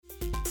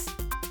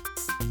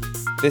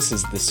This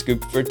is The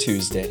Scoop for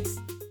Tuesday.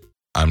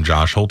 I'm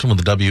Josh Holton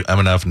with the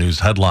WMNF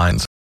News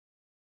headlines.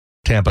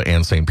 Tampa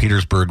and St.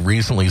 Petersburg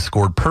recently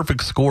scored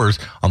perfect scores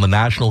on the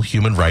National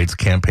Human Rights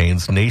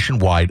Campaign's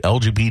nationwide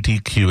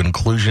LGBTQ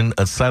inclusion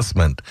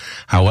assessment.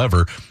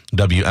 However,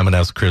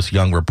 WMNF's Chris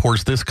Young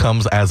reports this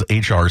comes as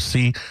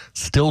HRC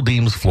still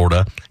deems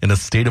Florida in a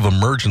state of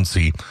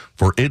emergency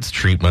for its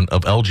treatment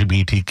of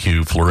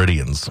LGBTQ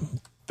Floridians.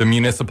 The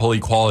Municipal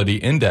Equality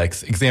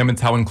Index examines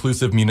how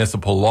inclusive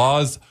municipal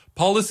laws,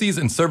 policies,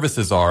 and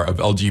services are of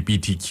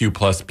LGBTQ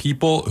plus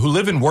people who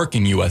live and work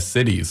in U.S.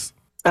 cities.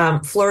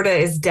 Florida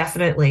is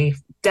definitely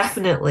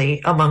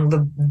among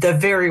the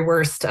very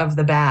worst of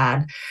the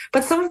bad.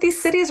 But some of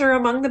these cities are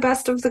among the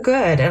best of the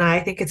good. And I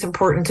think it's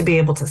important to be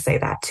able to say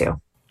that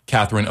too.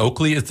 Catherine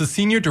Oakley is the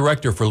Senior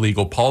Director for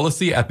Legal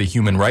Policy at the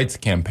Human Rights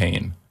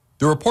Campaign.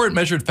 The report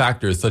measured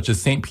factors such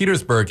as St.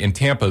 Petersburg and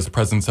Tampa's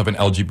presence of an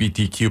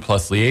LGBTQ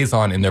plus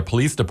liaison in their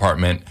police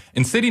department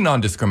and city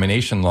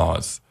non-discrimination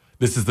laws.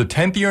 This is the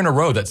 10th year in a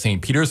row that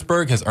St.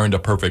 Petersburg has earned a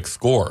perfect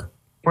score.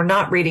 We're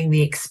not rating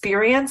the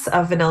experience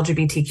of an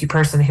LGBTQ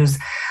person who's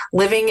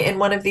living in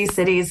one of these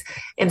cities.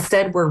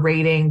 Instead, we're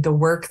rating the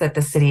work that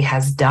the city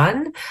has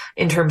done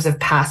in terms of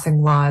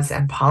passing laws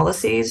and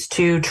policies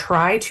to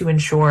try to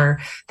ensure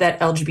that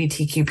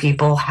LGBTQ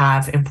people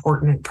have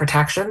important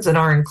protections and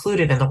are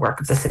included in the work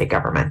of the city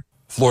government.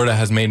 Florida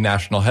has made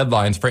national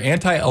headlines for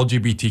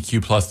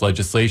anti-LGBTQ plus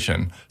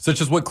legislation,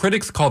 such as what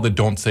critics call the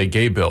Don't Say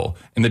Gay bill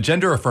and the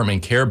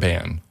gender-affirming care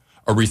ban.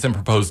 A recent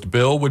proposed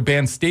bill would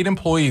ban state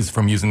employees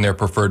from using their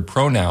preferred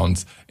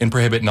pronouns and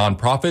prohibit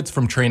nonprofits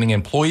from training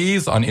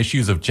employees on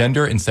issues of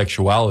gender and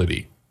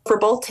sexuality. For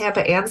both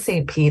Tampa and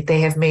St. Pete, they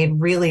have made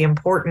really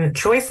important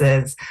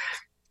choices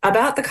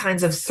about the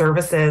kinds of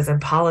services and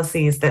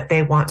policies that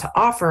they want to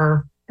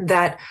offer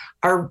that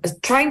are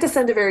trying to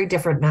send a very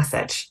different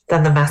message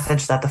than the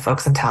message that the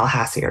folks in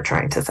Tallahassee are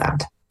trying to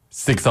send.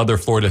 6 other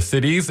Florida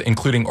cities,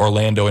 including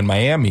Orlando and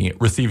Miami,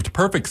 received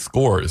perfect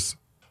scores.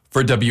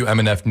 For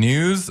WMNF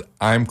News,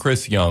 I'm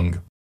Chris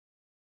Young.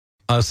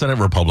 A Senate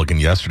Republican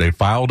yesterday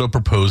filed a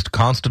proposed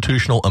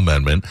constitutional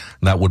amendment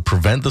that would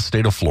prevent the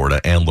state of Florida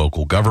and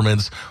local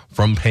governments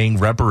from paying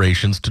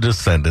reparations to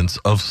descendants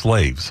of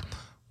slaves.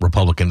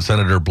 Republican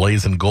Senator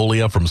Blaise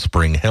Ngolia from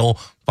Spring Hill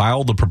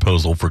filed the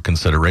proposal for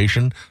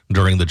consideration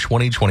during the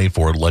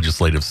 2024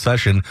 legislative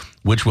session,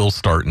 which will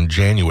start in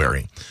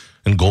January.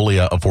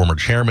 Ngolia, a former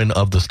chairman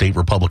of the state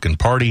Republican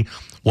Party,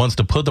 wants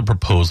to put the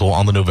proposal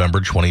on the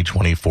November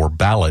 2024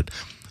 ballot.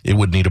 It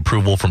would need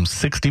approval from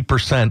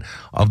 60%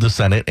 of the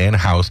Senate and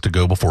House to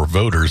go before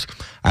voters.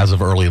 As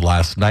of early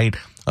last night,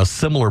 a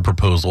similar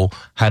proposal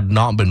had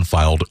not been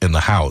filed in the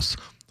House.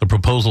 The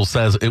proposal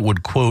says it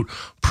would, quote,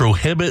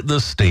 prohibit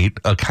the state,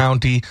 a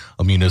county,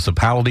 a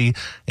municipality,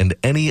 and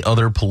any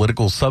other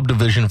political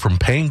subdivision from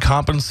paying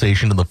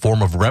compensation in the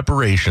form of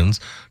reparations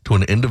to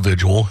an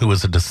individual who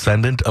is a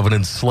descendant of an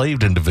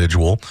enslaved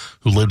individual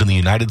who lived in the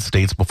United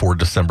States before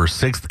December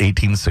 6,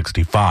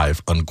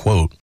 1865,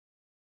 unquote.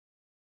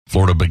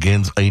 Florida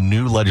begins a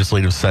new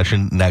legislative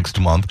session next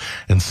month,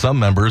 and some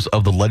members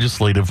of the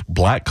Legislative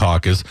Black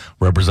Caucus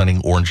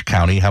representing Orange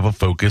County have a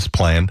focused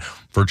plan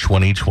for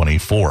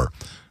 2024.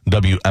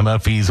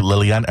 WMFE's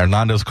Lilian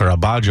Hernandez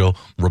Caraballo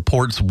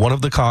reports one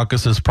of the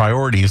caucus's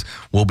priorities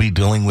will be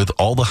dealing with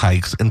all the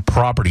hikes in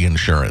property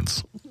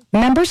insurance.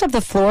 Members of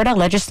the Florida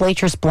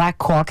Legislature's Black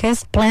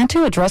Caucus plan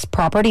to address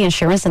property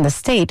insurance in the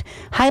state,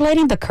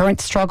 highlighting the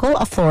current struggle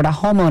of Florida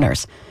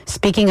homeowners.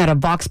 Speaking at a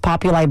Vox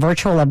Populi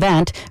virtual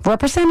event,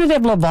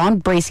 Representative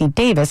LaVon Bracy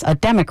Davis, a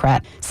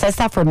Democrat, says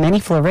that for many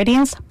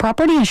Floridians,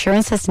 property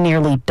insurance has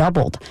nearly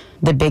doubled.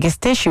 The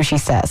biggest issue, she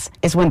says,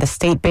 is when the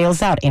state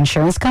bails out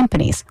insurance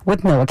companies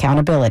with no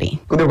accountability.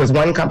 There was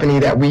one company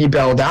that we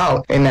bailed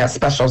out in that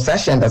special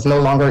session that's no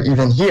longer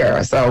even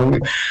here. So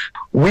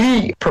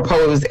we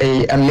proposed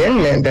an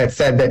amendment that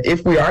said that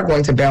if we are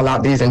going to bail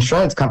out these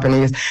insurance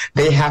companies,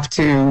 they have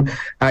to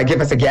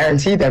give us a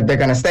guarantee that they're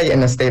going to stay in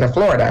the state of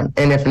Florida.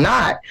 And if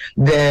not,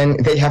 then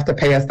they have to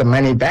pay us the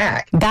money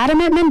back. That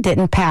amendment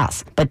didn't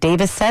pass, but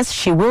Davis says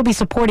she will be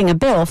supporting a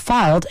bill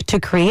filed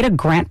to create a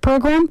grant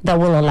program that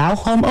will allow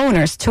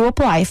homeowners to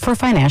apply for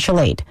financial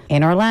aid.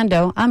 In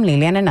Orlando, I'm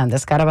Lilian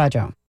Hernandez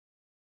Caraballo.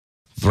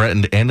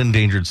 Threatened and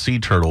endangered sea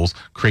turtles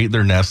create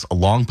their nests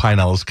along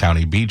Pinellas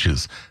County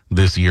beaches.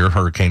 This year,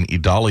 Hurricane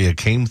Idalia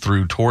came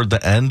through toward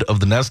the end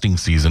of the nesting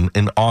season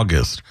in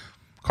August.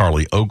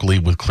 Carly Oakley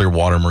with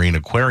Clearwater Marine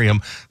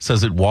Aquarium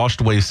says it washed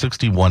away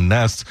 61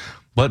 nests,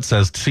 but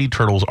says sea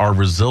turtles are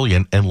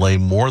resilient and lay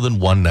more than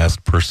one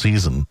nest per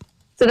season.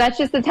 So that's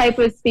just the type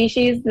of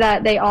species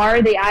that they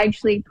are. They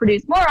actually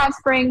produce more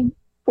offspring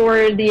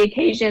for the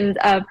occasions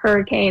of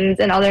hurricanes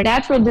and other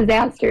natural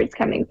disasters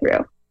coming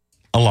through.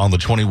 Along the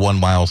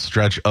 21-mile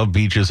stretch of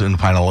beaches in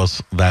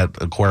Pinellas that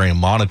aquarium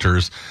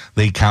monitors,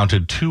 they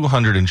counted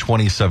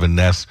 227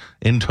 nests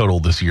in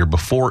total this year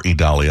before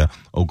Idalia.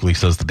 Oakley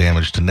says the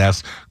damage to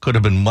nests could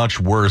have been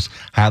much worse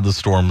had the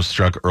storm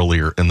struck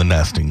earlier in the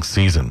nesting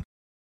season.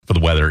 For the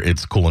weather,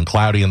 it's cool and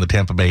cloudy in the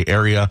Tampa Bay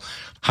area.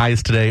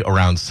 Highs today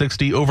around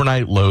 60,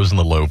 overnight lows in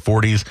the low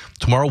 40s.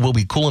 Tomorrow will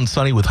be cool and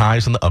sunny with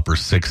highs in the upper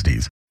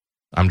 60s.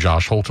 I'm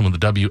Josh Holton with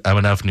the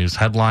WMNF News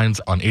headlines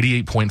on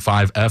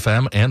 88.5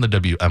 FM and the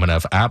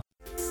WMNF app.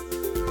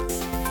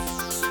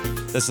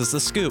 This is The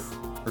Scoop,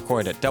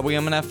 recorded at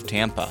WMNF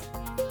Tampa.